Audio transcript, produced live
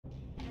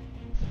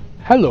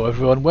Hello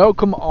everyone,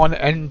 welcome on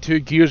into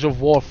Gears of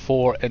War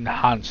 4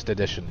 Enhanced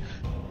Edition.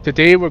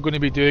 Today we're going to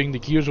be doing the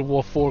Gears of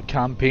War 4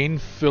 campaign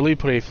fully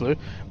playthrough.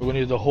 We're going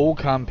to do the whole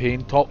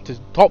campaign, top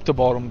to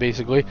bottom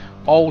basically,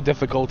 all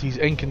difficulties,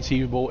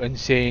 inconceivable,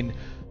 insane,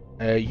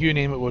 you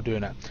name it, we're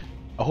doing it.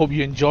 I hope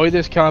you enjoy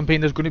this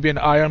campaign. There's going to be an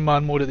Iron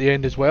Man mode at the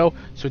end as well,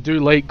 so do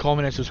like,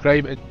 comment and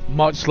subscribe.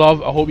 Much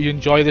love, I hope you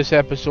enjoy this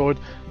episode.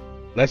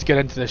 Let's get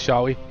into this,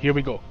 shall we? Here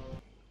we go.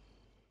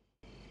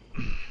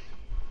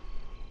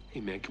 Hey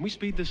man, can we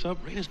speed this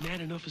up? Raina's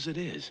mad enough as it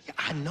is. Yeah,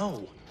 I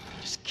know.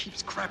 It just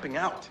keeps crapping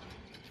out.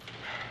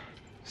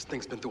 This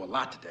thing's been through a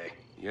lot today.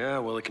 Yeah,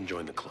 well, it can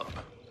join the club.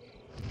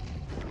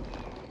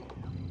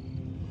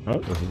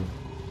 What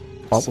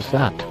was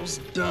that?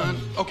 Almost done.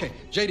 Okay,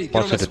 JD, get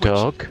Was on that it a switch.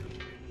 dog?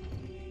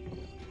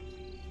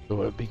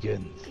 So it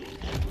begins.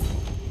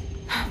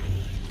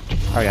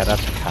 Oh yeah,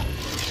 that's a cat.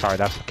 Sorry,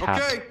 that's a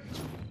cat. Okay,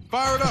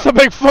 fire it up. It's a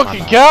big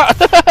fucking cat!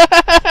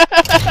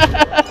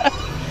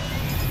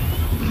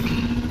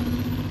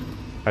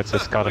 It's a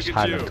Scottish Look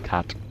at you. Highland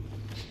cat.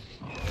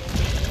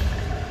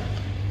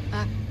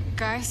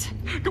 Guys?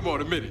 Come on,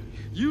 admit it.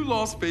 You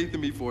lost faith in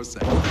me for a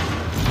second.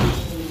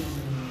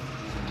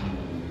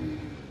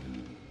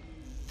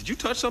 Did you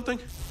touch something?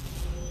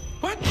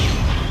 What?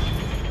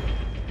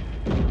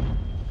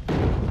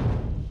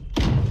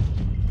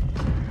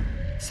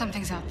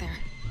 Something's out there.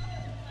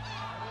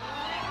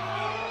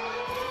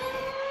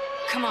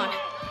 Come on.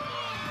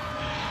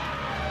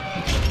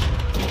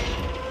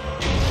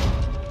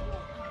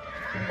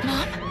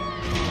 Mom?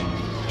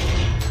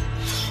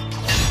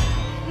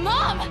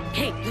 Mom!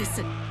 Hey,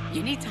 listen.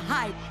 You need to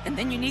hide, and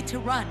then you need to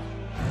run.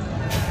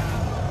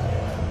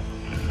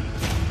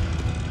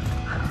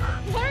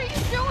 What are you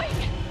doing?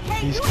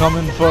 Hey, He's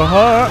coming for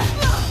her!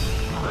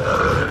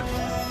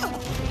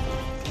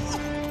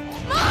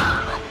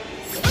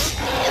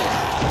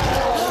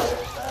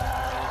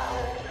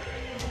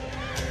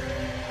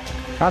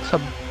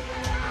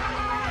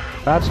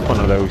 That's one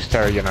of those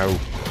there, you know.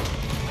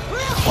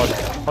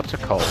 What's it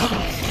called?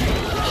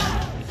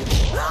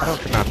 I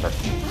don't remember.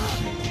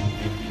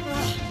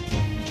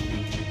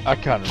 I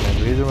can't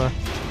remember either, man.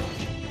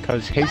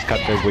 Because he's got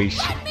the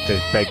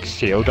big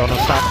shield on his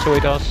back, so he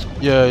does.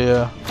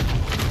 Yeah.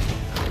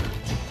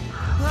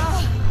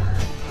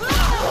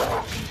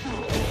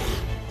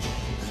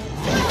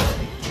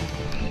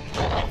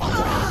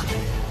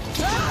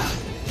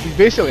 He's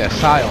basically a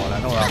scion, I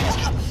know that much.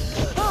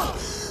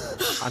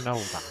 I know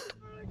that.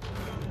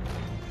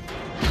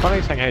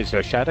 Funny thing is,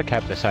 though, she had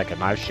kept the second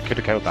knife, she could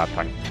have killed that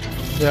thing.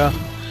 Yeah.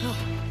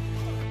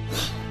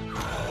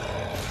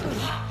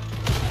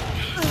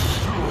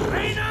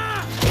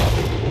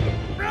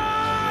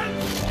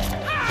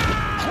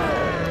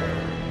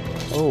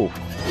 Oh,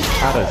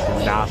 that is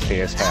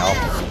nasty as hell.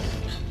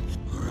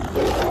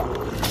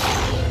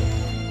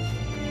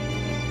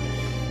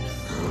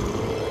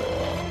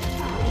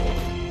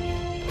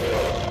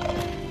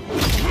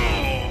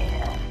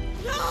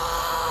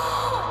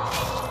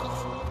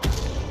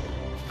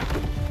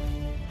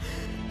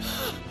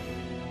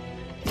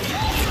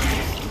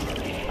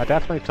 I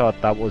definitely thought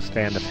that was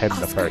the end of him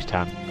the first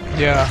time.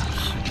 Yeah.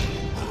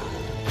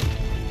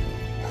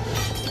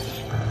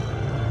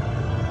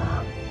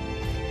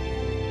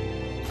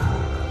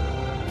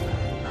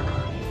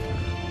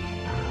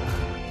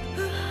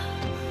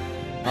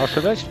 Also,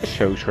 this just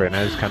shows Rina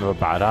is kind of a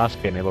badass,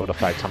 being able to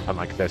fight something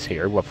like this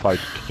here without,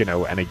 you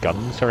know, any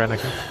guns or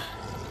anything.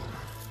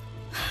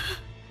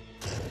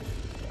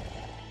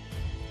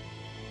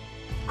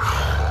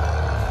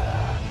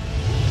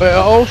 But it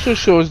also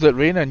shows that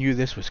Reina knew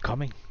this was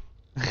coming.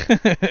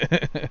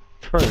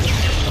 True.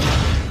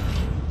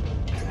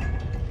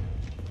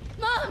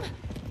 Mom!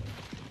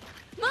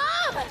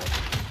 Mom!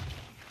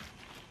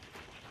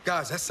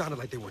 Guys, that sounded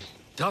like there were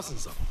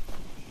dozens of them.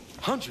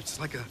 Hundreds,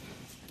 like a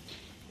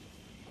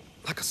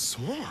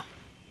swarm.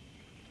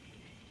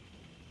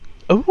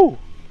 Oh,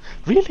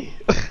 really?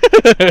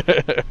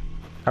 I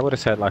would have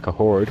said like a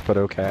horde, but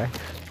okay.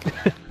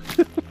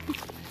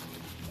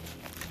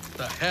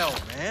 The hell,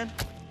 man?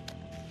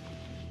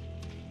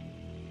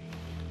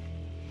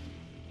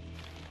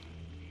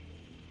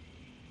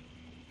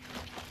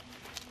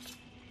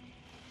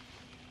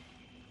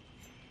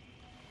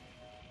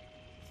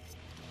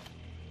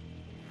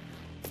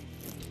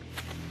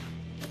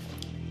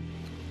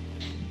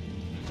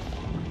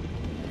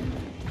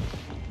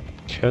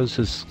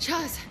 Chaz.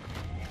 Chaz!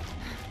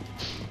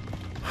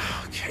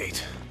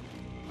 Kate,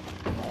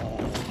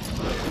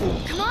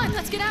 Come on,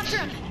 let's get after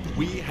him!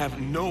 we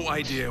have no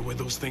idea where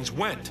those things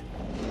went.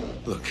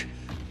 Look,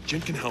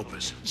 Jin can help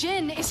us.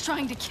 Jin is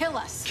trying to kill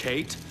us.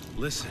 Kate,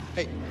 listen.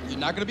 Hey, you're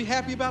not gonna be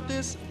happy about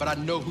this, but I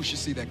know who should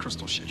see that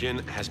crystal shit. Jin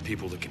has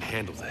people that can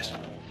handle this.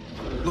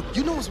 Look,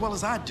 you know as well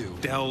as I do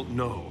Del,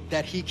 no.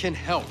 that he can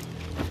help.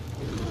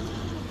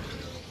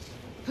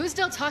 Who's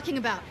Del talking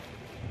about?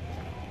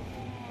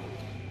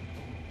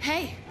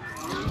 Hey!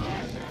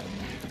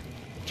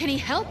 Can he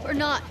help or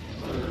not?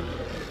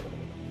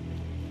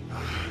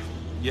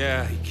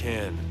 Yeah, he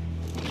can.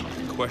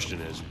 The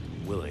question is,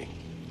 will he?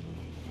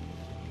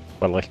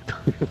 Willie.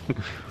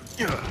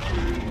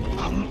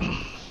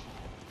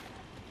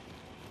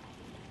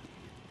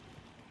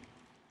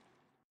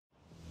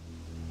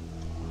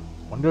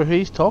 Wonder who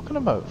he's talking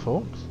about,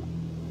 folks.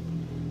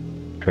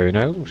 Who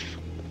knows?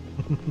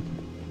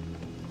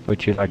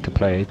 Would you like to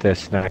play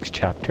this next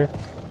chapter?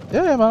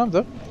 Yeah, man, I'm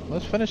done.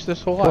 Let's finish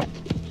this whole act.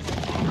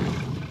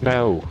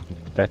 No,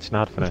 let's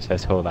not finish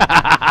this whole act.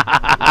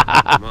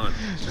 Come on.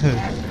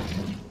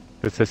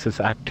 This is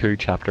Act 2,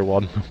 Chapter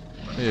 1.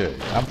 Yeah,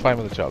 I'm fine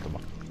with the chapter,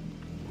 man.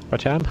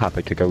 But yeah, I'm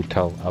happy to go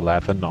till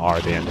 11 or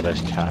the end of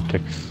this chapter.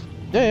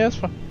 Yeah, that's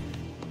fine.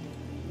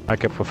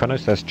 Like, if we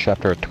finish this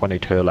chapter at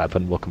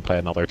 22:11, we can play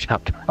another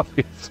chapter,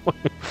 obviously.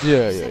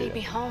 Yeah, Said yeah, he'd yeah.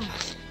 be home.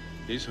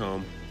 He's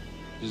home.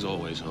 He's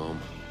always home.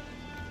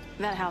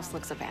 That house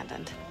looks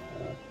abandoned.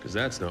 Because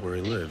that's not where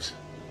he lives.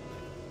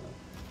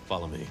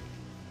 Follow me.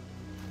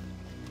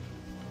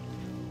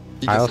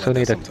 I also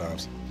need to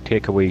sometimes.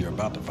 take a wee You're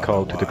about to find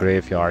call out to the why.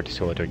 graveyard,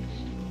 so I do.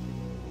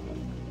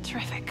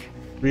 Terrific.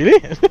 Really?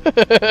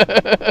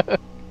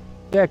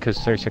 Yeah,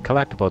 because there's a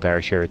collectible there,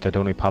 sure, that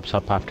only pops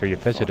up after you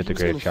visited the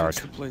graveyard.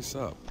 The place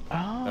up.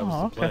 That was Oh,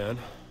 the okay. plan.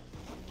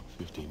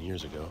 15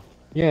 years ago.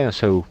 Yeah,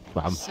 so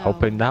I'm So,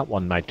 hoping that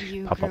one might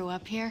You pop grew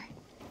up. up here?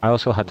 I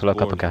also had to look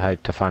up a Born here.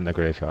 guide to find the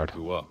graveyard.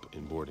 Grew up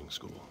in boarding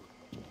school.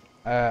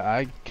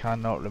 I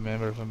cannot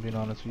remember if I'm being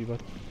honest with you,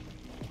 bud.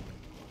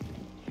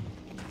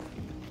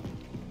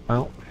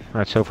 Well,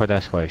 let's go for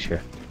this way,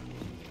 sure.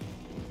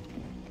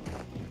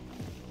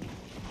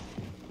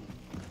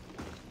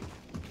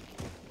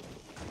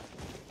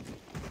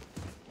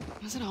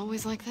 Was it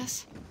always like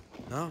this?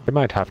 No. You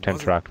might have to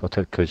Wasn't- interact with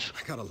it because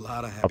I got a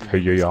lot of of happy who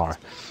you memories. are.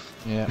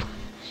 Yeah.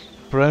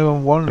 For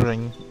anyone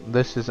wondering,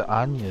 this is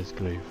Anya's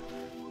grave.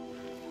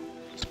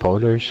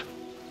 Spoilers.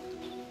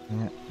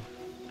 Yeah.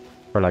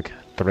 For like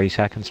 3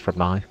 seconds from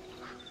now.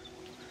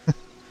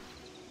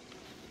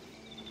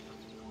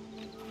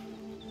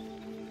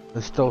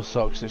 It still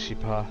sucks that she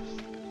passed.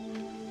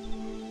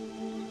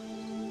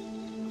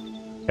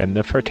 In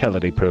the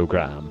fertility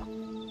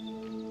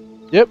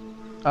program. Yep.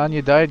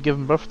 Anya died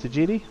giving birth to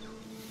JD.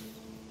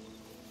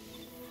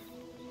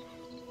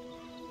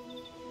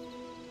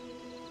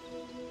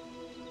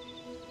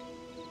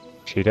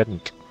 She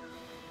didn't.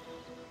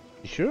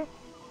 You sure?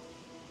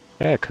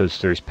 Yeah, because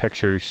there's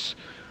pictures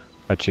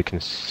that you can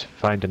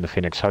find in the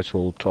Phoenix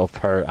household of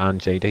her and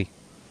JD.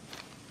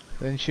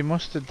 Then she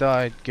must have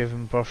died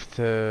giving birth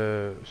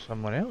to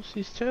someone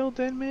else's child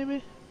then,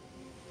 maybe?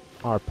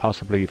 Or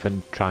possibly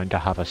even trying to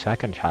have a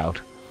second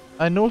child.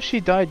 I know she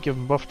died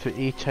giving birth to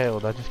a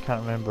child, I just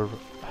can't remember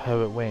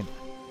how it went.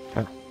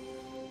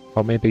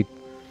 Or maybe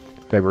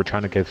they were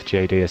trying to give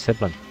JD a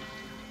sibling.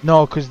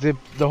 No, because the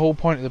whole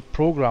point of the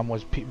program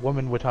was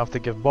women would have to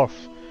give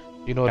birth.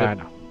 You know, Yeah, I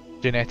the know.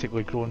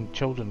 genetically grown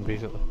children,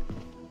 basically.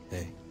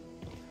 Hey,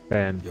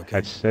 Then You okay?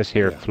 it's this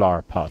here Yeah.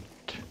 flower pot,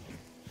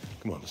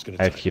 Come on, let's get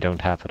it if tight. you don't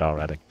have it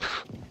already.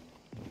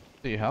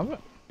 Do you have it?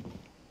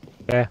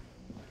 Yeah,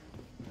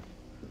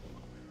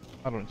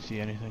 I don't see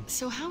anything.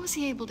 So how was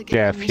he able to get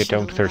yeah, if you permission to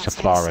don't, live there's a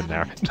outside flower the in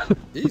there. settlement?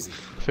 easy.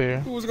 Fair.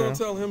 Who was gonna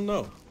fair. tell him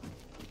no?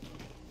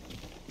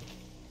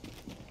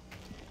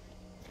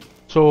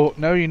 So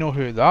now you know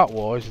who that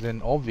was,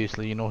 then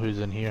obviously you know who's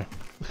in here.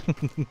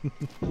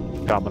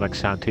 Dominic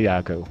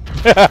Santiago.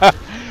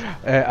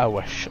 I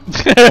wish.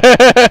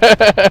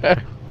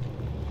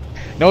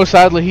 No,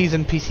 sadly he's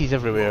in PCs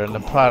everywhere in the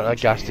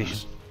gas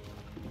station.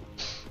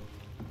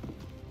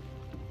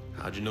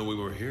 How'd you know we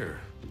were here?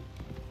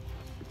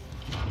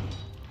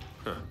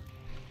 Huh.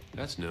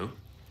 That's new.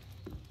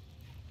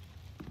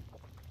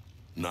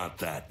 Not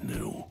that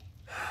new.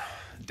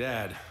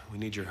 Dad, we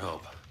need your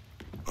help.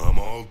 I'm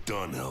all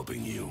done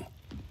helping you.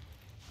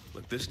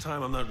 Look, this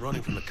time I'm not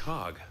running from the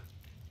cog.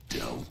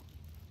 Del,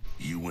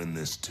 you in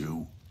this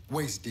too?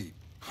 Waist deep.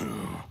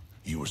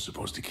 You were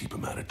supposed to keep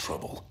him out of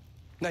trouble.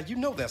 Now you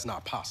know that's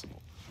not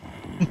possible.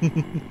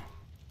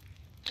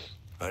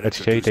 I'd It's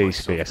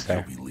introduce JD's myself face if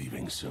there. You'll be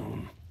leaving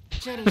soon.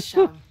 Jody's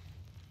shown.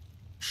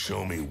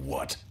 Show me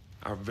what?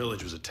 Our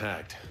village was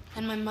attacked.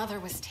 And my mother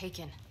was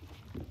taken.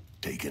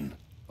 Taken?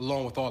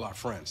 Along with all our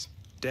friends.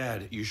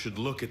 Dad, you should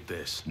look at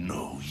this.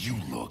 No, you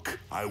look.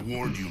 I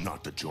warned you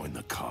not to join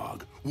the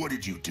cog. What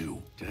did you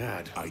do?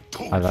 Dad. I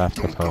told I you, laughed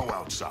don't with go hope.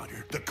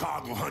 outsider. The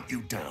cog will hunt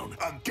you down.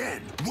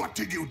 Again, what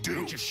did you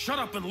do? Just shut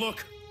up and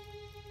look.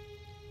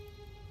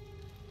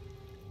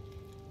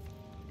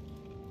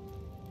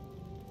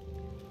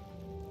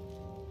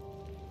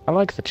 I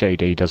like that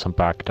JD doesn't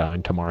back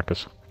down to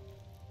Marcus.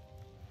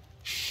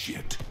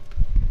 Shit.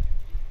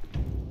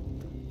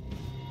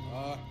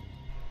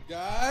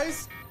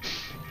 Guys?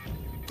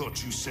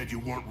 Thought you said you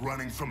weren't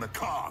running from the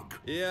cog.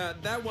 Yeah,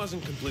 that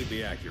wasn't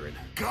completely accurate.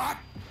 God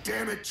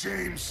damn it,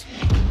 James.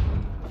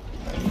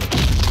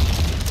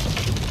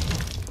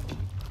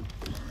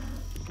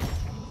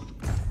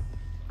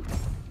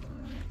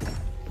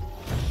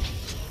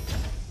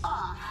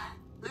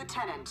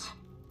 Lieutenant,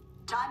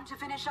 time to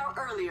finish our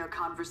earlier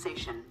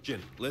conversation.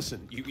 Jin,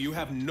 listen, you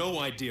have no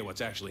idea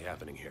what's actually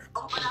happening here.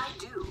 Oh, but I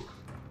do.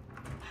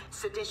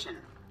 Sedition.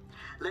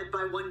 led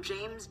by one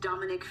James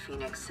Dominic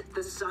Phoenix,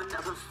 the son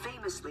of a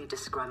famously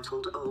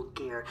disgruntled old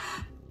gear.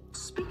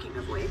 Speaking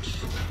of which,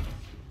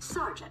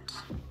 Sergeant,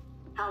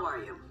 how are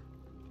you?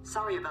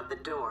 Sorry about the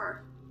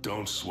door.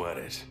 Don't sweat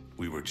it.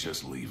 We were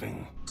just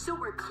leaving. So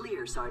we're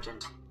clear,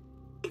 Sergeant.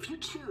 If you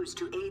choose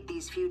to aid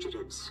these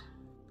fugitives,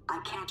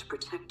 I can't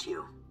protect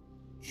you.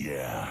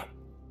 Yeah,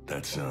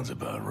 that sounds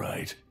about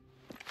right.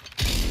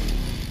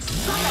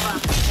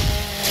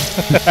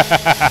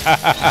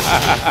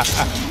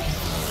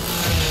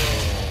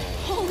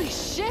 Holy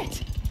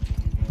shit!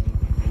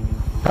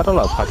 Gotta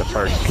love how the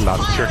first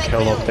Lancer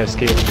kill of this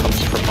game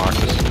comes from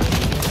Marcus.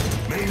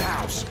 Main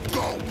house,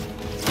 go!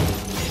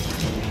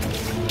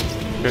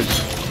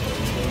 Because,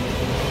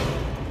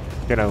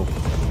 you know,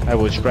 I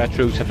was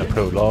retros in the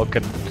prologue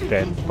and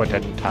then we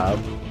didn't have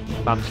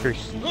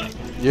Lancers.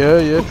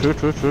 Yeah, true.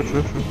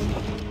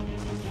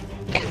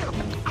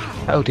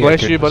 Oh dear,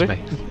 Bless you, buddy.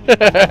 me. Nice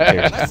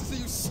to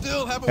see you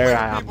still have a way Here with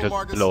I am people, just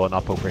Marcus. blowing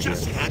up over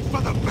Just here. head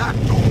for the back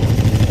door.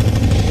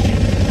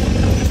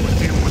 We'll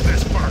deal with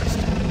this first.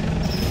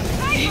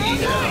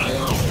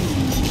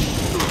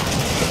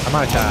 I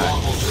might die.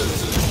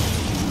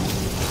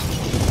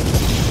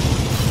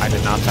 I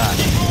did not die.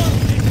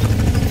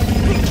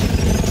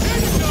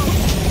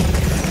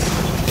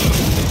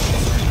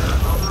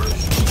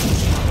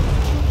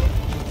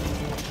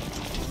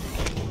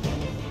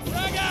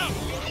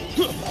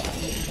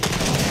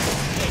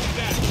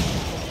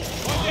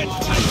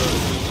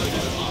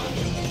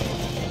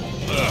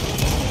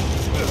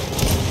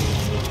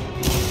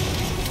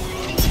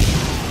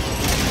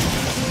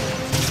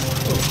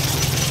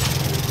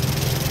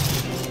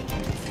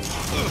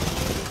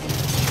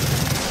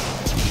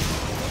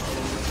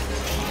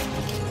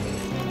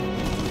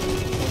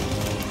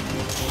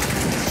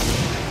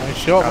 Nice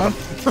shot, man.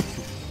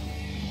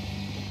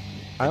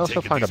 I also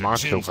Take it found a these are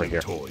Marks Jim's over new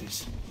here.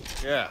 Toys.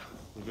 Yeah,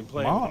 we've been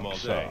playing with them all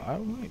Marks, day.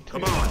 alright.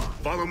 Come on,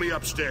 follow me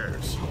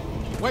upstairs.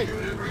 Wait,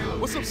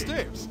 what's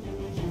upstairs?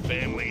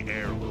 Family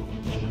heirloom.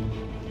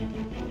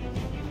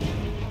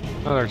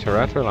 Oh, there's a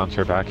Retro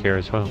Lancer back here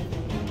as well.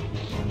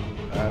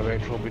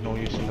 Retro will be no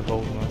use in the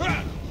building,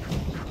 man.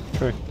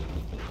 True.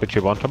 Did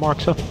you want a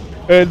Marksa?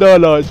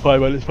 No, it's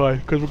fine, man, it's fine.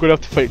 Because we're going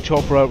to have to fight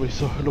Chopper, aren't we?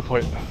 So, no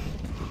point.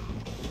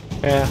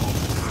 Yeah.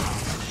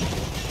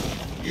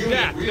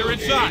 Dad, they're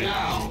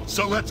inside.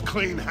 So let's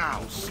clean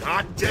house.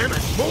 God damn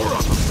it, more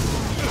of them!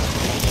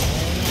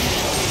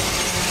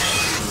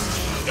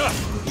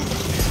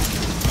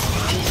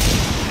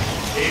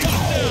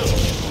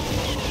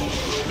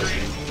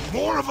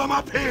 More of them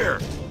up here!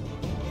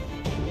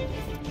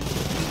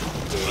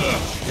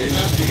 In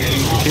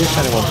case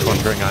anyone's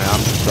wondering, I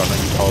am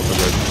running all the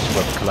rooms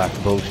with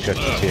collectibles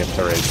just to see if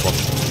there is one.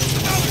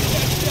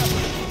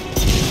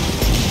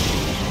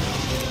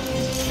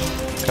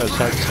 Because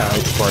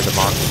outside where the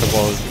Marksa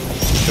was,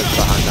 just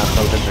behind that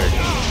building, there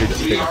should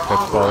have been a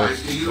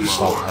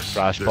football, well, a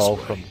trash ball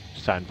from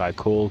signed by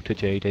Cole to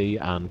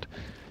JD, and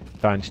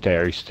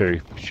downstairs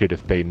there should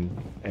have been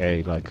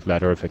a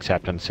letter of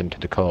acceptance into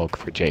the cog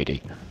for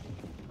JD.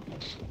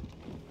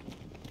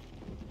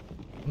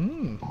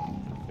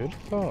 Good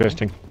thought.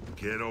 Interesting.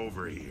 Get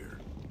over here.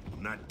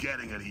 I'm not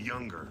getting any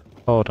younger.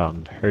 Hold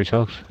on, who's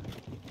else?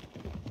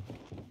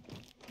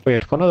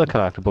 Wait, one of the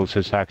collectibles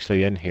is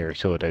actually in here,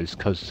 so it is,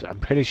 because I'm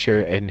pretty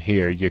sure in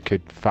here you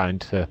could find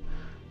the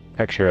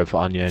picture of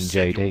Anya and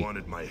Said you JD,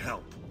 wanted my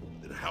help.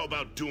 Then how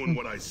about doing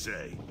what I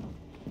say?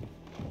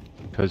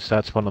 because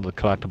that's one of the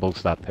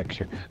collectibles, that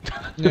picture.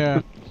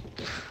 Yeah.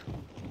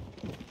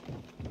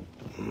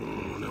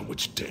 Now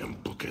which damn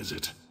book is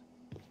it?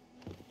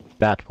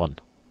 That one.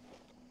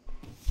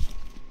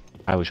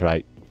 I was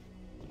right.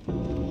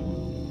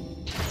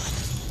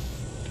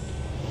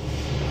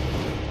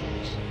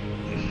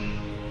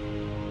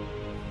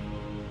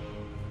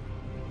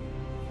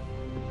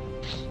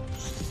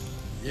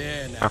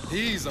 Yeah, now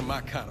these are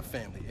my kind of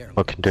family heirlooms.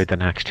 We can do the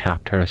next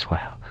chapter as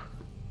well.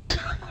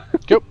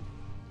 Yep.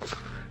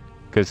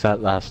 Because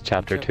that last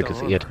chapter Check took the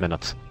us order. 8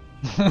 minutes.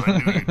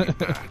 I knew you'd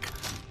be back.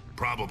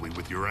 Probably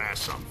with your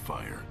ass on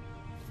fire.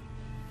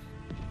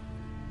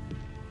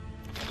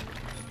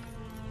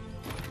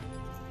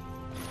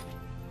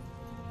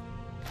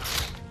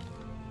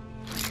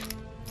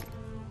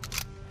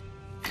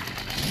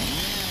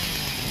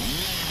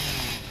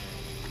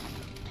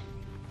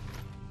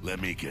 Let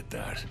me get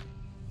that.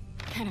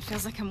 Kind of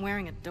feels like I'm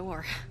wearing a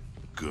door.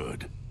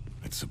 Good.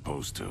 It's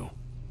supposed to.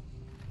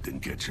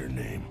 Didn't get your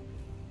name.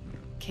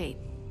 Kate.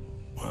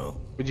 Well,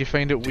 Would you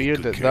find it Take weird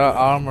good that care that of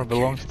armor them,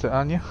 belongs kid. to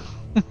Anya?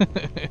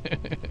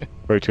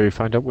 Where do you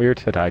find it weird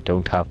that I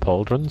don't have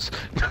pauldrons?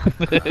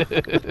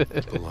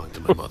 Belonged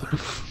to my mother.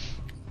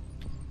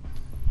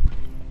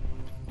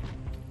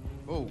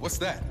 Oh, what's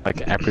that?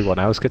 Like everyone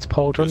else gets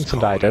pauldrons just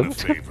and I call it a don't?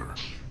 favor.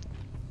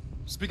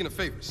 Speaking of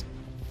favors,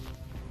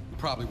 you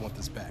probably want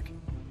this back.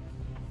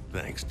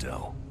 Thanks,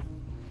 Del.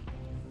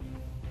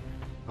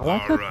 I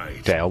like All that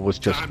right. Dale was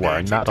just Time to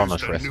wearing that on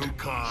his introduce wrist. the new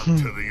cog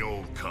to the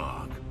old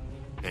cog,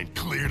 and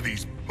clear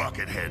these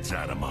bucketheads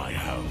out of my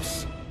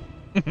house.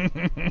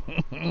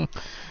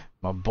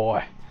 My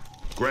boy.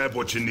 Grab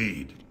what you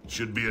need.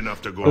 Should be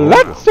enough to go.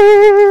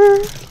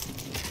 Lancer!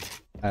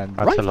 And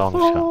That's a long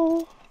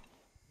shot.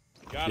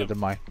 Yeah, they're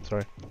mine.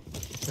 Sorry.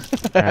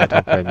 I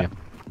don't blame you.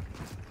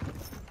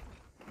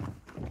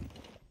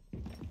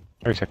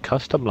 There's a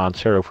custom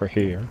Lancer over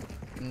here.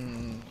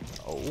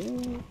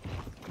 Oh.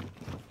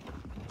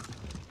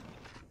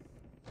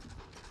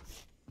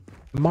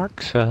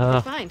 Marks,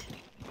 Find.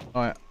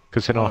 Oh yeah.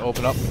 Casino.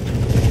 Open up.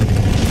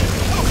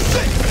 Oh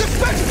shit! Get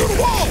back through the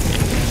wall!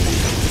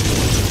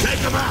 Take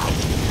him out!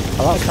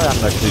 I like how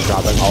I'm actually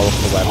grabbing all of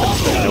the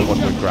weapons that no one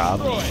would grab.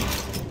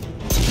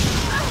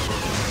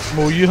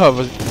 Well, you have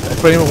a.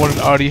 For anyone who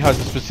already has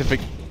a specific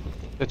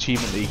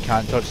achievement that you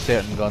can't touch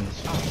certain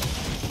guns.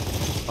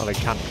 Well, I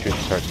can't shoot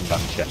certain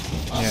guns yet.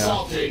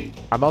 Yeah.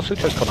 I'm also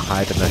just gonna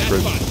hide in this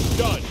room.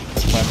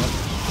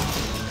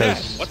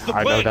 Because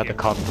I know that the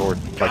convoy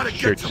like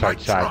shoots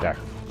outside there.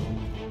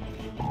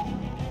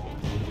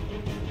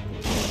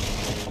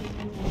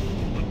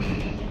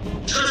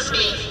 Trust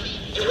me,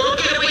 you won't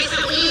get away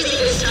so easy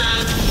this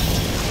time.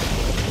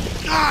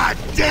 God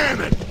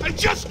damn it! I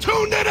just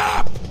tuned it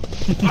up!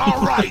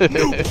 Alright,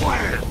 new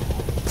plan!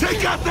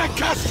 Take out that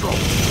Kestrel!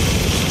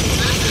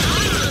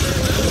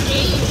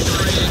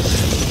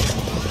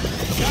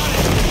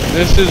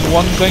 This is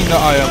one thing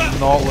that I am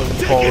not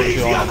looking forward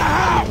to on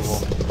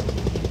Inconceivable.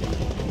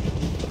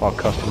 What,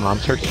 custom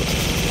Lancers?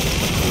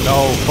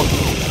 No, fuck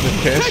the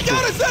Kestrel. Take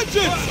out his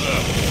engines!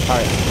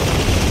 Alright.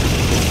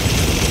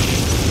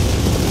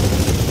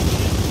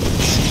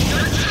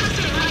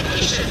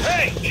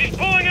 Hey, she's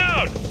pulling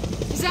out!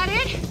 Is that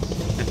it?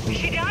 Is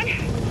she done?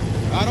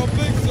 I don't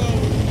think so.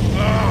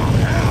 Oh,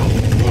 hell!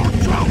 More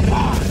drop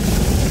bombs!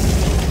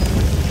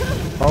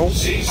 Oh.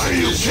 Are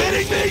you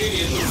kidding me?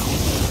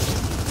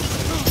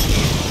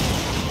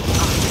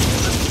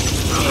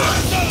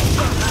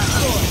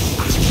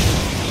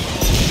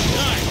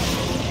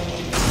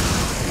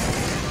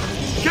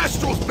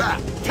 Kestrel's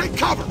back! Take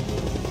cover!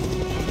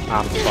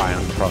 I'm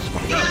trying, trust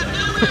me.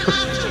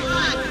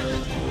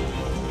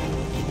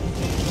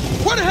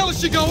 Where the hell is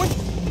she going?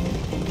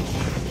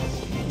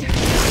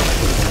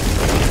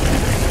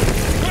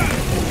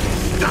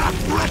 Stop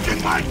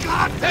wrecking my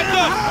goddamn Heads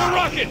up! house! More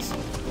rockets!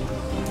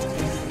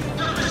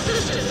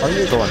 Are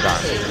you going down?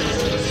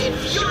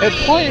 It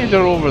pointed her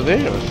over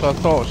there, so I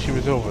thought she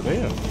was over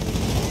there.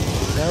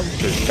 No,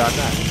 she's done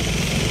that.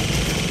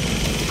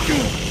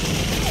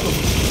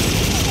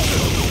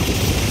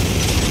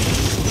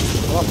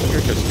 Well,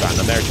 you're just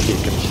standing there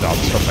taking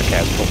shots from the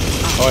castle.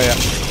 Oh yeah.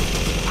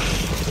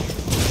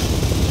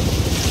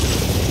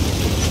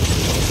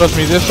 Trust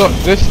me,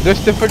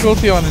 this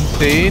difficulty on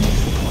Insane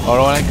or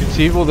on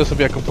Inconceivable, this will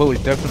be a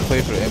completely different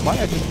playthrough. It might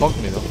have just bugged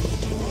me though.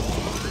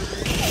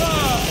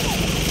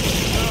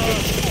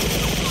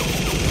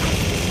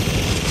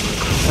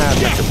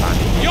 Take your time.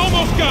 You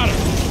almost got her!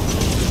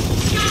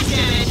 God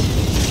damn it!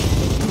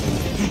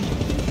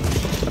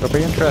 It'll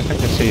be interesting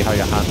to see how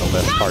you handle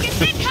this part. Just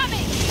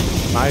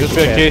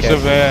be a case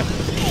of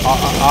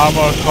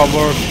armor,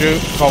 cover, shoot,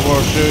 cover,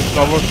 shoot,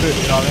 cover, shoot,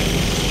 you know what I mean?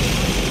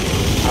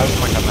 I was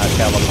thinking that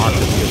tell them not to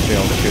just be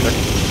able to shoot it.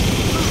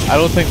 I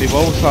don't think they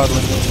will,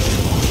 sadly.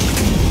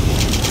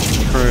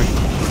 True.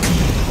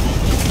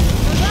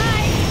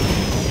 Bye.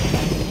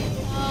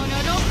 Oh no,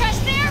 don't crash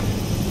there.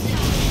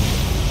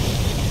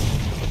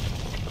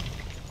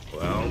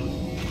 Well,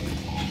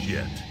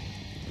 shit.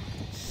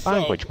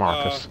 Language,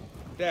 Marcus.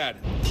 Dad,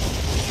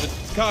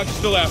 the cog's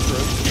still after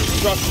us. Your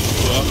construction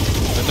blew up,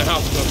 and the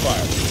house is on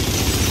fire.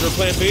 Is there a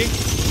plan B?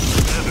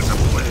 There's a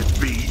plan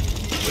B,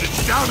 but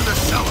it's down in the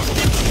cellar.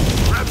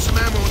 Grab some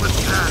ammo and let's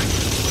get out of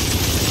here.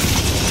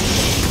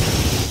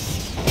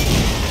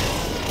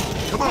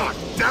 Come on,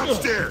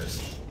 downstairs.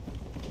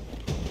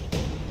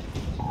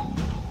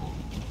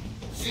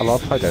 I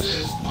love how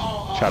this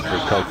chapter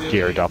is called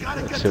Geared Up.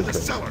 Gotta It's get so to the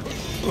good. cellar.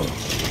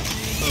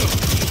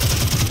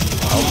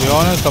 I'll be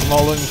honest, I'm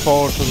not looking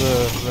forward to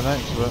the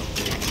next bit.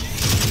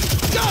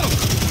 Got him!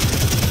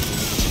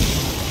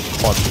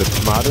 What, the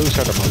tomatoes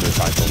or the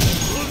motorcycles?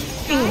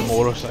 The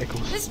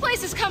motorcycles. This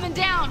place is coming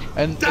down.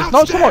 And it's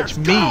not so much Downstairs,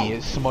 me, go!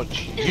 it's so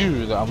much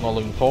you that I'm not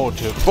looking forward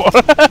to it for.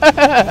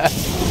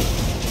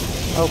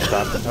 Oh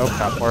crap, oh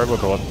crap, where are we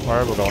going? Where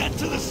are we going? Get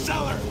to the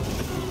cellar.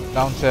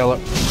 Down cellar.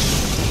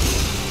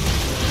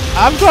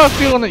 I've got a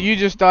feeling that you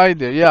just died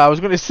there. Yeah, I was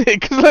going to say,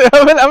 because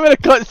I'm in a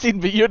cutscene,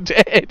 but you're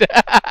dead.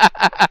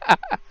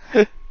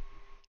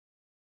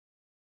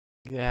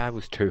 Yeah, I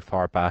was too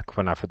far back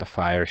whenever the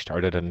fire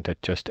started and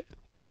it just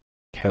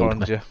killed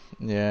Burned me. you.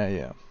 Yeah,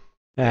 yeah.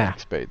 Yeah,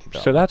 Expected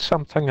that. so that's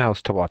something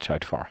else to watch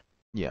out for.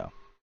 Yeah.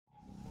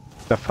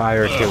 The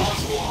fire kills.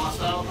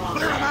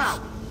 Clear him out.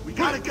 We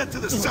gotta get to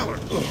the cellar.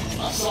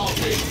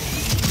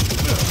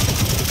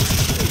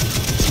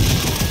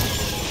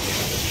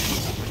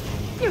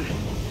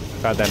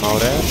 Got them all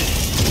there?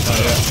 Oh,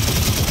 yeah.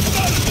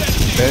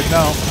 Dead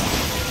now.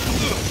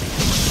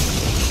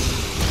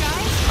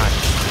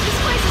 This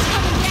place is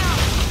coming down.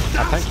 I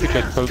think you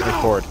just pulled me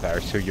forward there,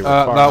 so you were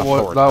far enough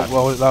forward.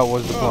 That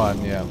was the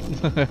plan, yeah.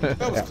 That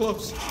was Yeah.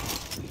 close.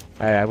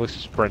 I was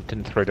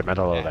sprinting through the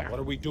middle of there. What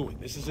are we doing?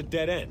 This is a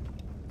dead end.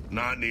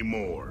 Not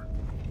anymore.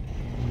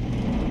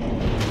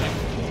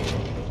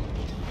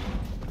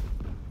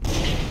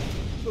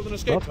 Build an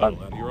escape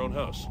tunnel out of your own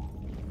house.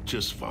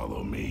 Just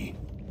follow me.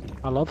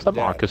 I love that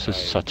Marcus is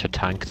such a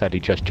tank that he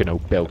just, you know,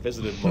 built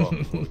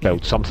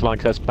something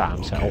like this by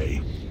himself.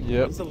 Okay.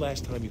 Yep. When's the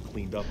last time you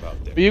cleaned up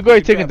out there? But you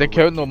gotta take grab into a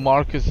account though, wreck.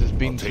 Marcus has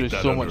been I'll through take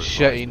that so under much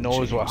shit, he advisement,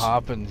 knows what James.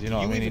 happens, you know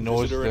what I You mean? He even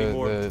knows visit her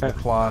anymore? the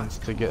plans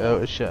to get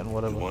out of shit and You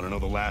whatever. want to know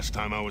the last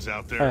time I was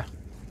out there?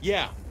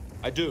 Yeah,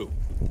 I do.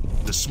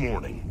 This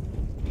morning.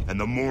 And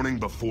the morning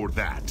before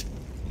that.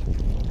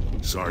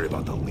 Sorry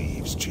about the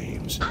leaves,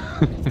 James.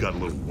 Got a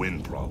little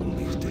wind problem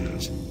these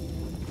days.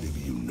 Maybe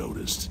you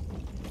noticed.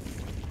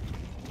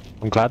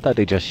 I'm glad that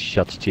he just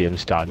shuts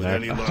James down With there.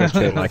 any luck, Just I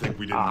being don't like, think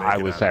we didn't "Ah, make I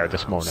it was out there of the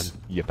this house." morning,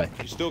 you bitch."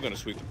 You're still gonna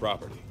sweep the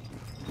property.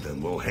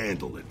 Then we'll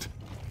handle it.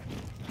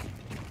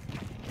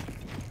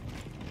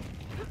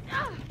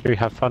 You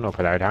have fun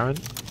over there, Darren.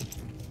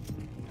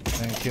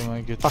 Thank you,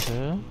 my good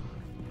sir.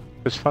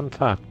 Just fun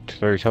fact,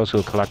 there's also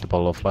a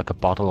collectible of like a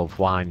bottle of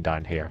wine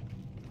down here.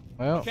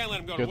 Well, Can't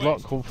let him go to good luck,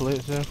 waste. hopefully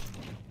it's there.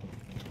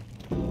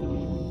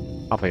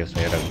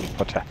 Obviously it isn't,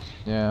 but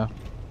Yeah.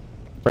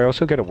 we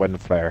also get a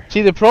wind flare.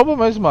 See, the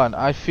problem is, man,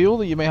 I feel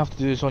that you may have to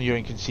do this on your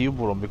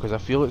Inconceivable run because I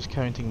feel it's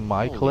counting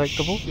my Holy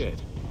collectibles,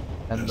 shit.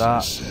 and As I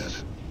that's said.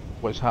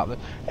 what's happening.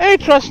 Hey,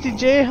 Trusty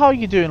J, how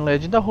you doing,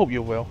 legend? I hope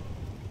you're well.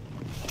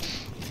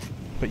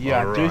 But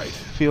yeah, I do Alright,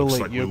 feel looks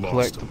like like we your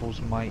lost him.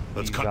 collectibles might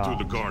Let's be cut that. through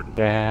the garden.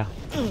 Yeah,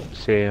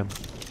 same.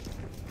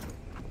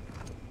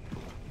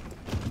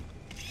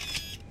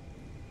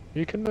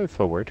 You can move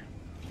forward.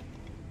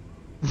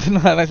 And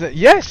I said,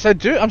 yes, I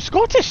do. I'm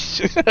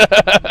Scottish.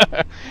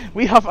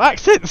 We have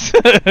accents.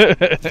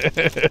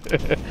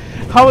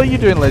 How are you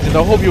doing, legend?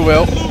 I hope you're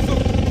well.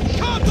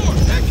 Condor,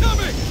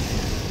 incoming!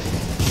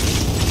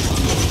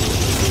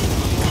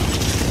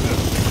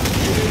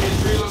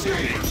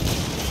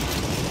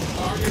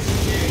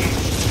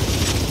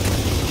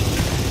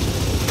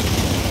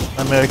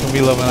 American,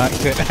 we love an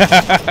accent.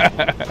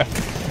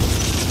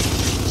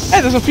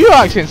 Hey, there's a few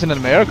accents in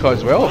America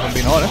as well, if I'm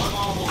being honest.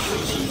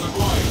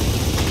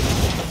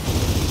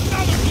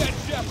 Another dead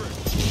shepherd!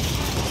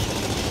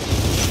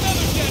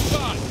 Another dead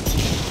bot!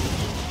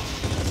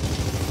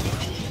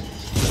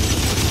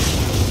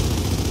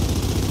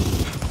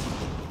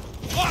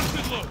 Lost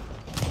and look!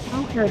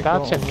 Okay,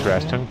 that's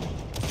interesting.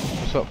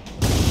 What's up?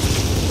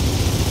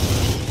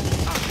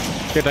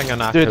 Getting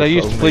an active Dude, I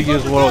used to play only.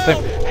 Gears of War all the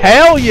time.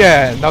 Hell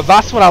yeah! Now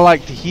that's what I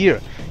like to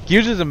hear.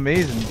 Gears is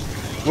amazing.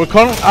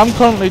 I'm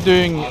currently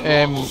doing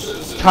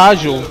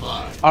casual.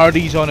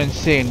 RD's on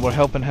insane. We're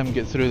helping him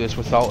get through this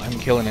without him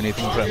killing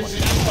anything, pretty much.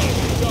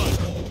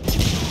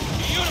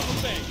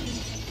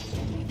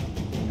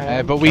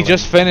 But we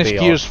just finished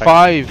Gears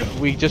 5.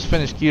 We just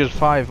finished Gears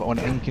 5 on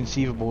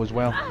Inconceivable as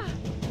well.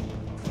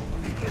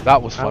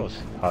 That was fun.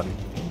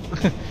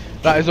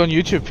 That is on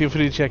YouTube. Feel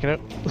free to check it out.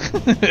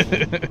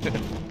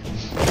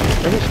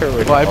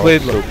 But I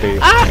played.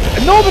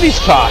 Nobody's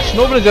trash.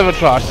 Nobody's ever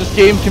trash. This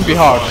game can be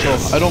hard, so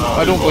I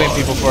don't blame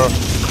people for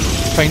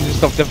finding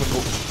stuff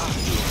difficult.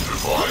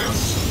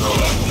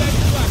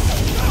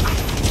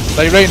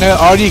 Like right now,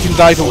 Ardy can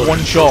die to one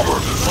shot,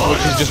 which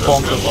is just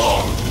bonkers.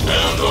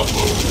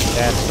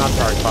 Yeah, it's not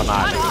very fun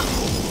either.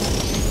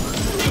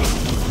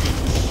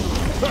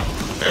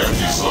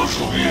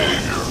 Antisocial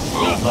behavior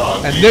will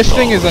not And this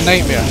thing is a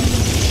nightmare.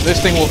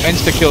 This thing will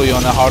insta-kill you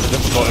on a harder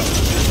difficulty.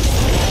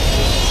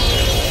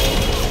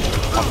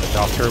 On the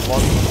doctor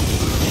one.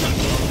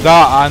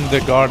 That and the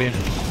Guardian.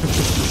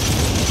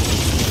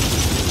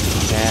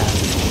 Yeah,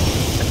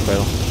 it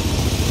will.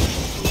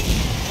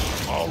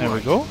 There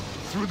we go.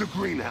 Through the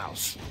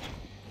greenhouse.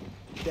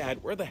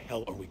 Dad, where the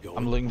hell are we going?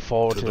 I'm looking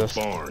forward to the this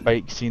barn.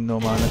 bike scene though,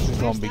 man. This is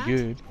gonna be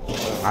good.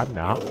 I'm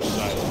not.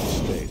 Side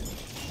of the state.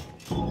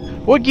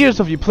 What Gears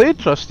have you played,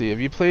 Trusty? Have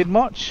you played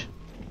much?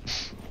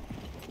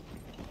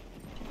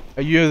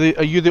 Are you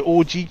the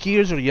OG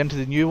Gears, or are you into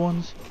the new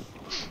ones?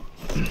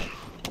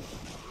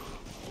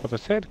 But I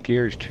said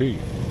Gears 2.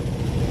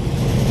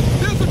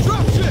 There's a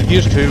dropship!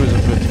 Gears 2 was a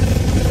good.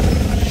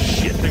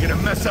 Shit, they're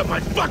gonna mess up my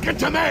fucking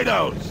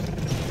tomatoes!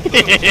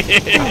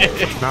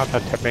 Not the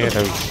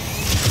tomatoes.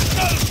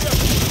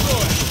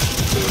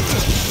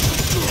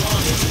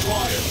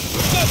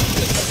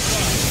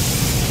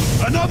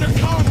 Another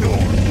condor!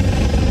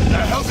 What the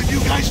hell did you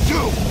guys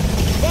do?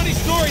 Funny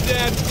story,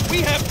 Dad.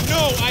 We have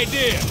no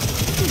idea.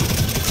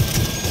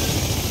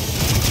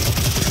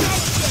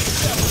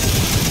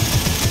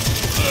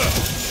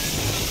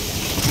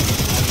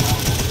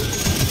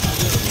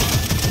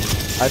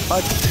 I'd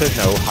like to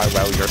know how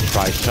well your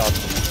tri-shot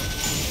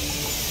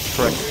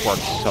trick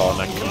works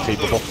on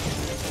Inconceivable.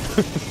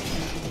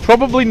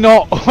 Probably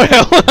not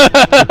well.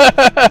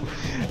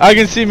 I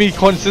can see me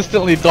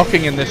consistently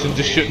ducking in this and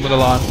just shooting with a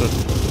lancer.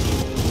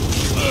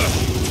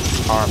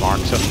 R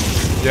marks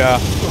it. Yeah.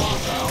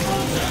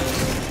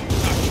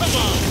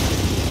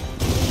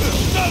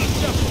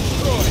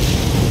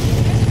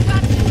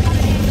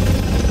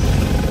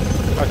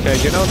 Okay,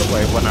 you know the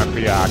way whenever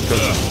you active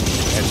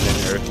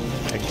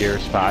in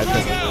Gears 5,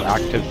 it's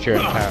active during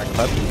entire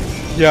clip.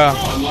 Yeah.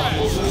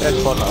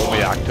 This one only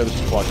actives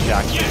what you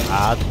actually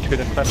add to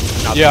the clip,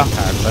 not Yeah. the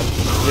entire clip.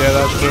 Yeah,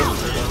 that's true.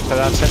 So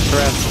that's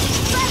interesting.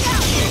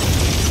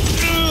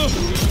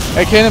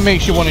 It kind of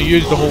makes you want to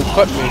use the whole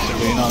clip,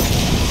 basically, you know.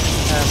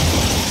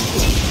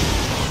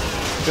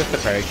 Just a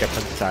very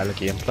different style of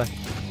gameplay.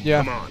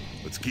 Yeah. Come on,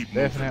 let's keep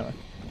moving. Definitely.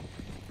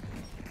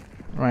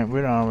 Right,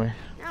 where are we?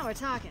 Now we're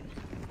talking.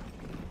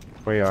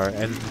 We are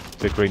in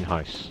the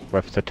greenhouse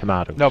with the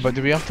tomatoes. No, but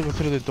do we have to go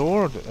through the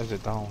door, or is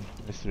it down?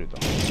 It's through the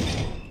door.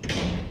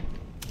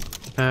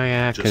 Oh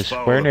yeah, Just because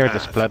follow we're the near the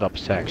path. split up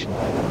section.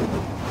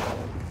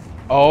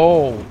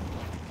 Oh.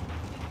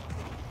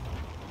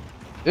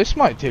 This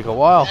might take a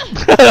while.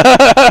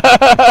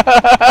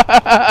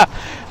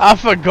 I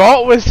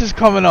forgot this is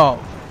coming up.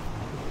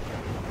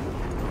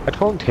 It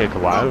won't take a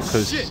while Oh,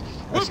 because shit.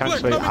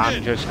 essentially Coming I'm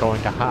in. just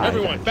going to hide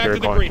Everyone, and back you're to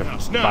the going to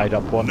greenhouse, now. light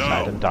up one No,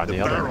 side and down the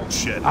other. barrel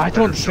shed. I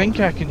don't Better think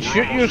show I can them. shoot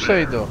We're your almost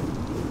there. side though.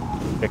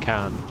 You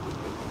can.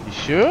 You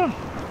sure?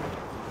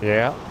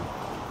 Yeah.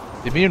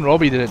 Yeah, me and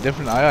Robbie did it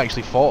different. I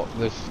actually fought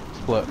this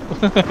split.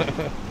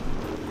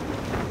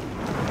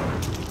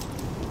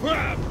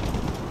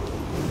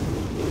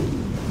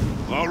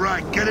 All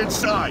right, get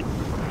inside.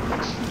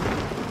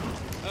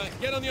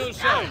 Get on the other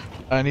side.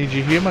 I need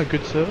you here, my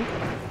good sir.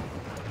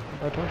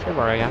 Oh, don't you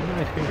worry, I'm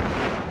right here.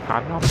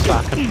 I'm not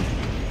slacking.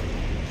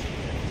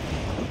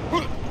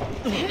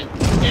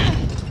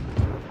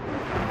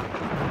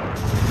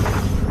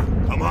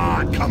 Come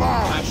on, come on.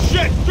 Ah,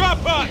 shit!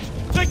 Drop box!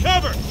 Take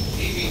cover!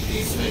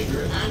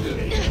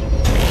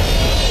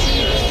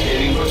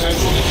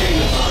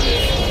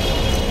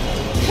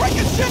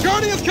 Breaking shit!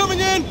 Guardian's coming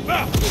in!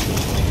 Ah.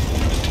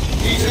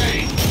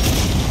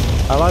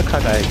 I like how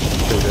they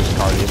do this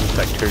Guardians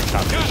like 2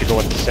 times. You go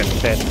into the same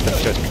pit,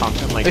 it's just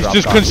constantly It's drop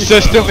just down.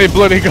 consistently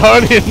bloody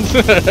Guardians.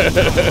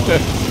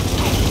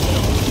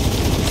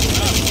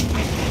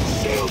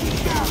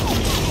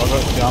 Oh no,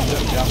 jammed it,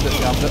 jammed it,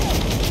 jammed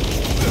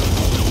it.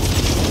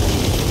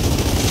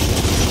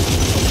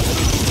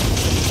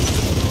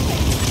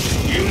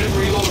 Unit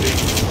reloading.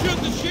 Shoot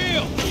the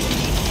shield!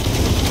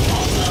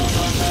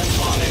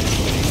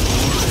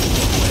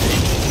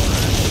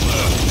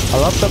 I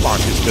love the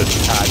Marcus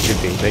just tag your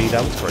DB,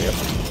 that was great.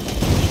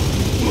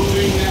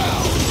 Moving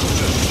now.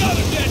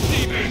 Another dead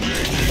DB!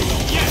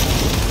 Yes!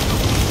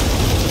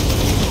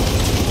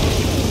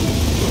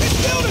 It's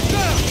building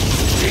down!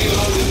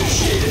 Reload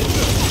initiated.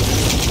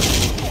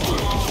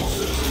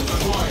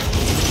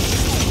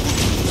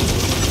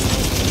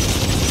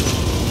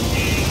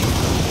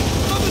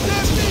 Another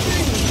dead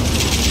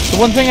DB! The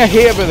one thing I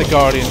hate about the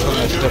Guardians on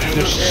this stuff,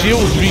 their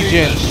shields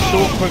regen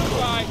so quickly.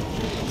 Right.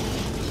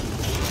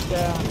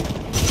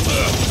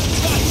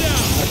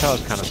 I thought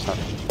it was kind of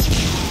sucky.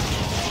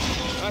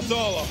 That's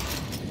all of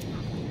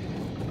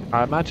them.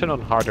 I imagine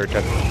on harder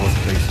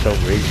difficulties they still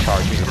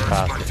recharging as My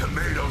fast.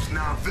 tomatoes,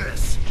 now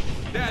this.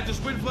 Dad, this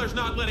wind flare's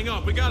not letting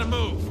up. We gotta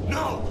move.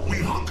 No,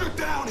 we hunker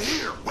down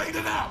here. Wait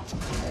it out.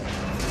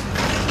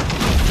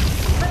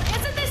 But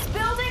isn't this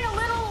building a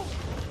little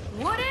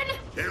wooden?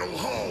 It'll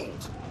hold.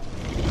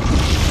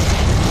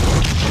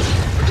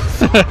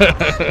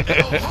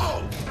 It'll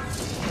hold.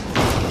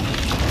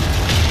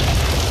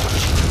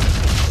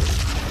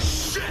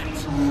 Shit.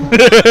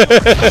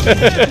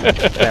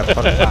 Yeah,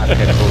 put it back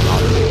in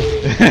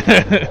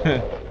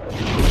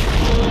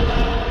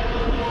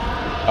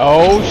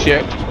Oh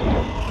shit.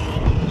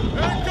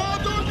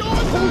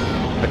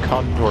 the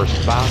condor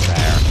span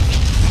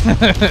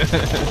there.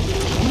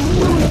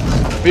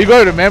 But you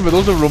gotta remember,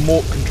 those are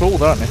remote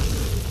controlled, aren't they?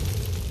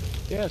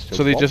 Yeah,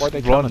 So they what just were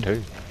they run. trying to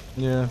do?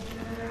 Yeah.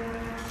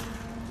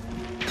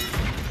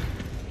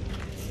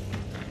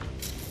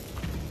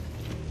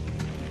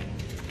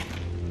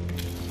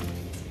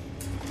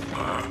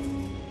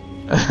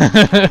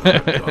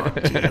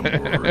 Goddamn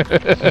word.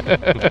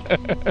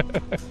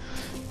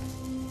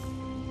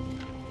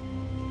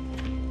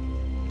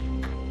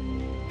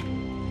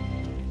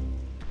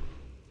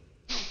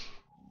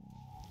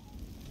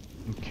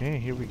 Okay,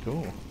 here we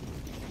go.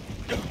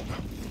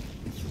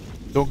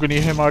 Don't go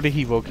near him, Artie,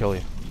 he will kill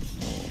you.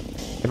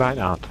 He might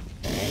not.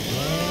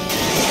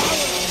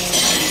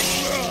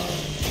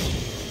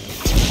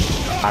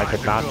 I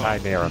did not die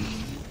near him.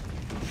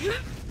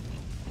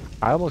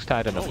 I almost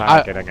died in the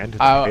fire getting into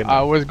the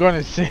I was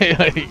gonna say,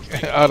 like,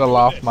 I'd have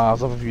laughed my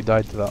ass off if you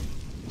died to that.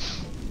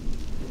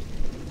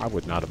 I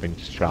would not have been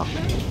strong.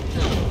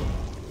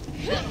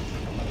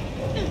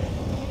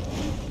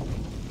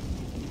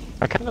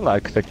 I kind of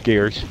like that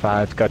Gears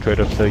 5 got rid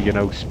of the, you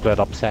know, split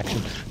up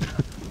section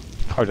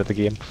part of the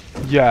game.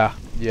 Yeah,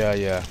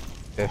 yeah.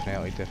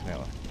 Definitely,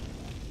 definitely.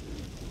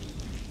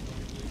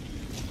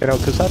 You know,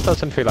 because that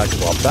doesn't feel like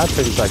co-op. That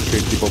feels like two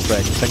people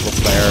playing single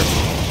player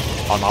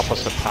on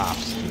opposite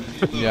paths.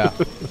 Yeah,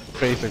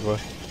 basically.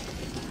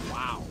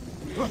 Wow.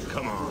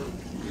 Come on.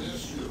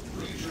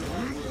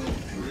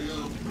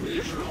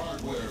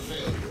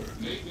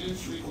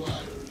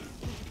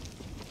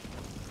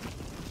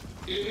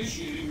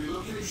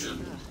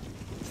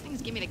 These things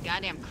just give me the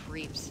goddamn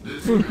creeps. I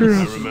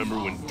remember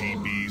when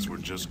DBs were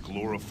just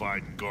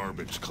glorified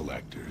garbage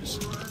collectors.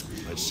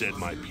 I said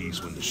my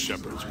piece when the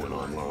Shepherds went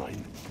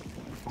online.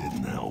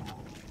 Didn't help.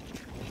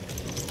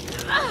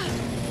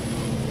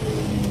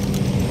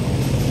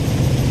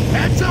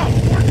 Heads up!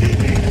 We're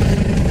DBs!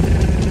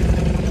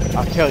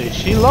 I tell you,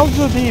 she loves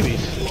her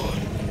babies.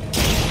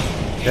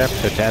 Yep,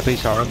 the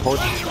Debbies are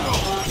important.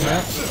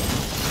 Yeah.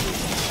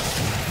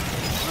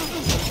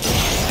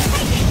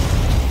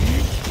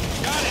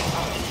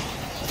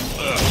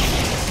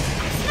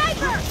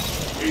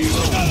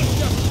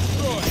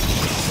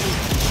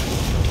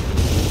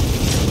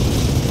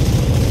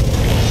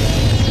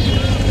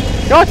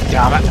 God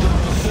damn it!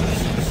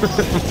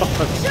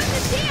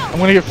 I'm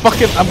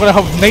gonna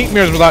have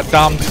nightmares with that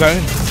damn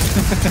sound.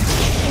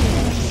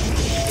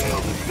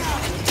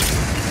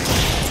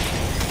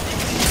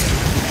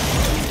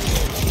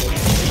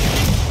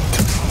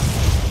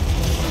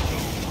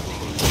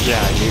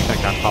 Yeah, you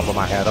think I'm popping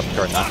my head up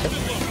during that hit?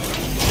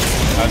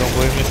 I don't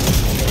blame you.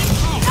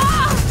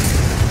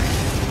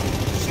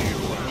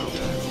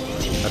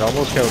 It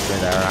almost killed me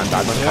there, and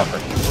I'm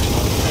uncovered.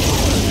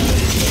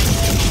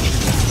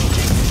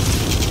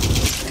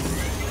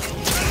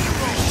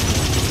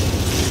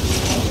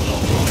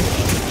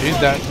 She's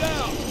dead.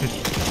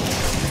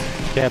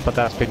 Yeah, but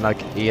that's been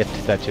like 8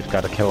 that you've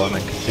got to kill an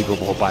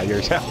Inconceivable by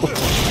yourself.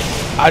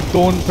 I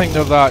don't think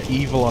they're that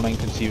evil and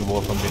Inconceivable,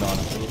 if I'm being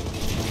honest.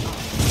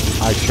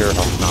 I sure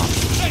hope not.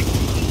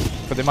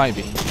 But they might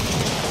be.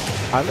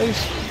 At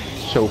least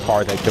so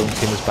far they don't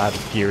seem as bad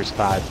as Gears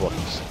 5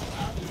 ones.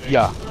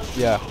 Yeah,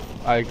 yeah,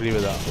 I agree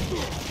with that.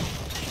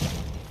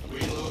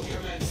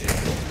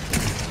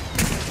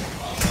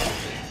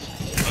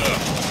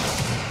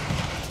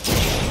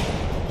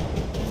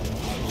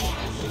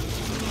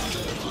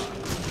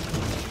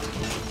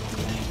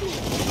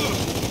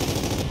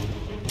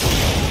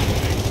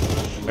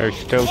 There's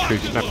still 2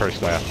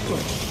 snippers left.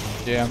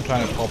 Yeah, I'm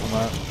trying to pop them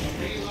out.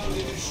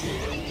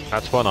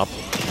 That's 1 up.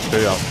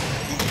 2 up.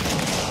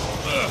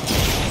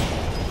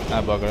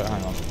 Ah, bugger it,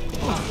 hang on.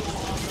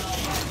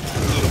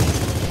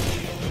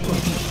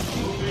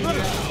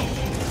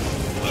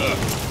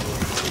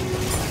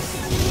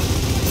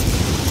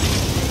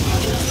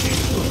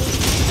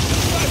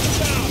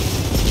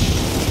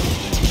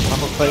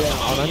 I'm afraid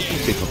on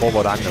Inconceivable,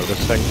 what I'm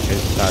noticing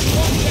is that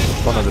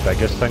one of the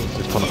biggest things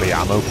is going to be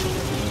ammo.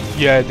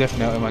 Yeah,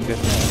 definitely, man,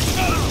 definitely.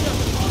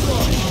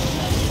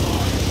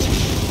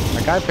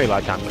 Like, I feel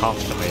like I'm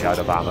constantly out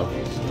of ammo.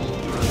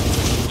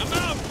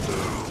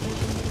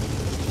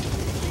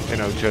 You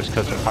know, just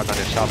because of how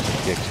many shots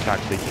it takes to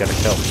actually get a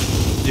kill.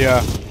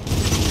 Yeah.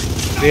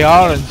 They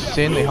are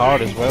insanely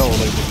hard as well,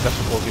 like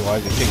difficulty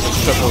wise. It takes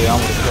like triple the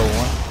ammo to kill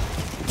one.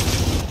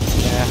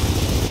 Yeah.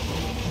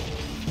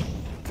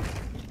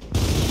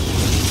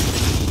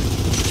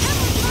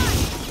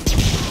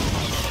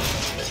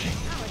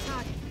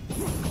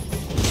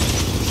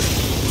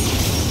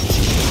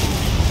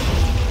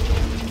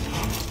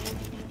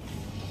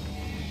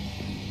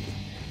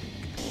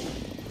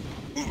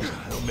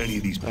 How many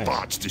of these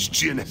bots does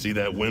Jin see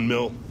that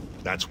windmill?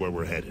 That's where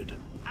we're headed.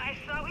 I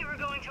thought we were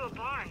going to a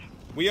barn.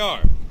 We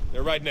are.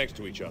 They're right next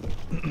to each other.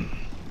 Good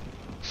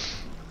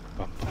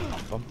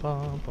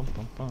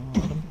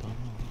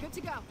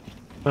to go.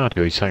 Oh,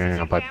 dude, he's singing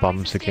about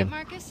bums again. No.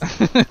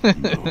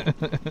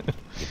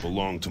 It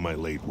belonged to my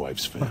late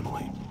wife's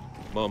family.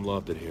 Mom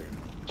loved it here.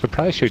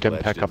 Surprised you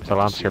didn't pick up the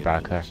Lancer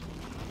back there.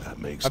 That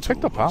makes I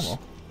picked up ammo.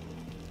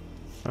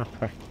 Oh,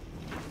 fair.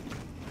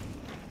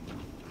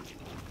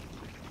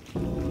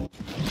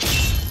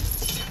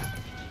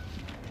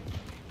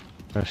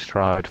 The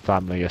Stroud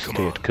family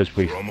estate, because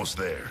we almost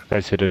there.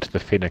 visited the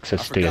Phoenix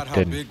estate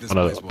in one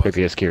of the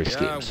previous Gears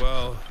games.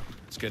 Well,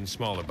 it's getting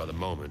smaller by the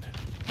moment.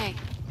 Hey,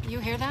 you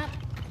hear that?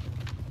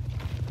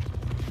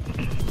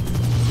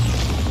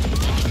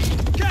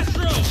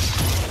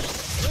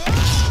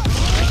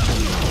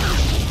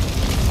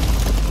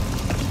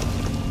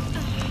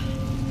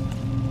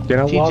 You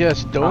know what?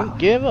 just don't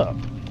give up.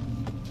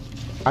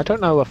 I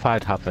don't know if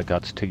I'd have the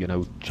guts to, you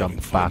know,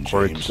 jump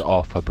backwards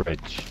off a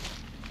bridge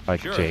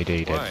like Sure, JD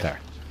did why? there.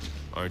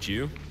 Aren't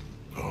you?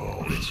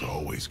 Oh, it's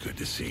always good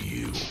to see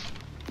you.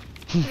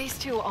 These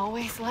two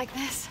always like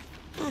this?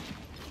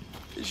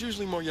 He's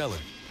usually more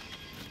yelling.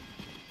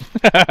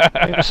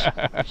 Yes.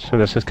 So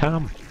this is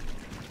Cam.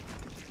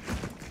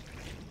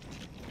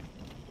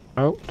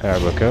 Oh, there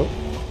we go.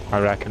 I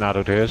reckon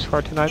that'll do us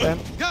for tonight then.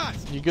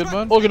 You good,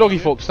 man? Okie dokie,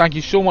 folks. Thank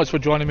you so much for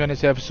joining me on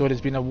this episode. It's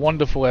been a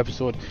wonderful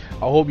episode. I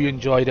hope you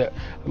enjoyed it.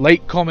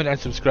 Like, comment, and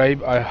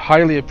subscribe. I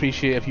highly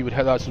appreciate if you would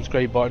hit that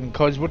subscribe button,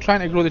 because we're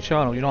trying to grow the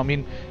channel, you know what I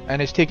mean? And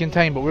it's taking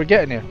time, but we're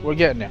getting there. We're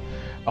getting there.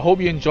 I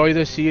hope you enjoy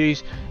this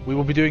series. We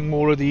will be doing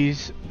more of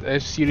these.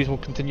 This series will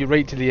continue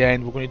right to the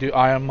end. We're going to do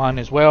Iron Man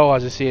as well,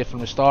 as I say from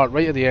the start.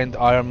 Right at the end,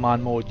 Iron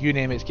Man mode. You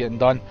name it, it's getting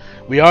done.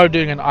 We are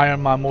doing an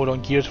Iron Man mode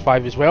on Gears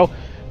 5 as well.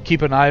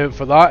 Keep an eye out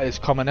for that. It's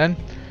coming in.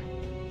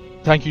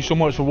 Thank you so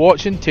much for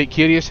watching. Take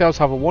care of yourselves.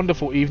 Have a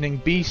wonderful evening.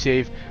 Be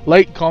safe.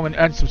 Like, comment,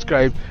 and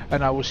subscribe.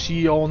 And I will see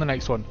you all in the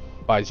next one.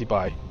 Bye.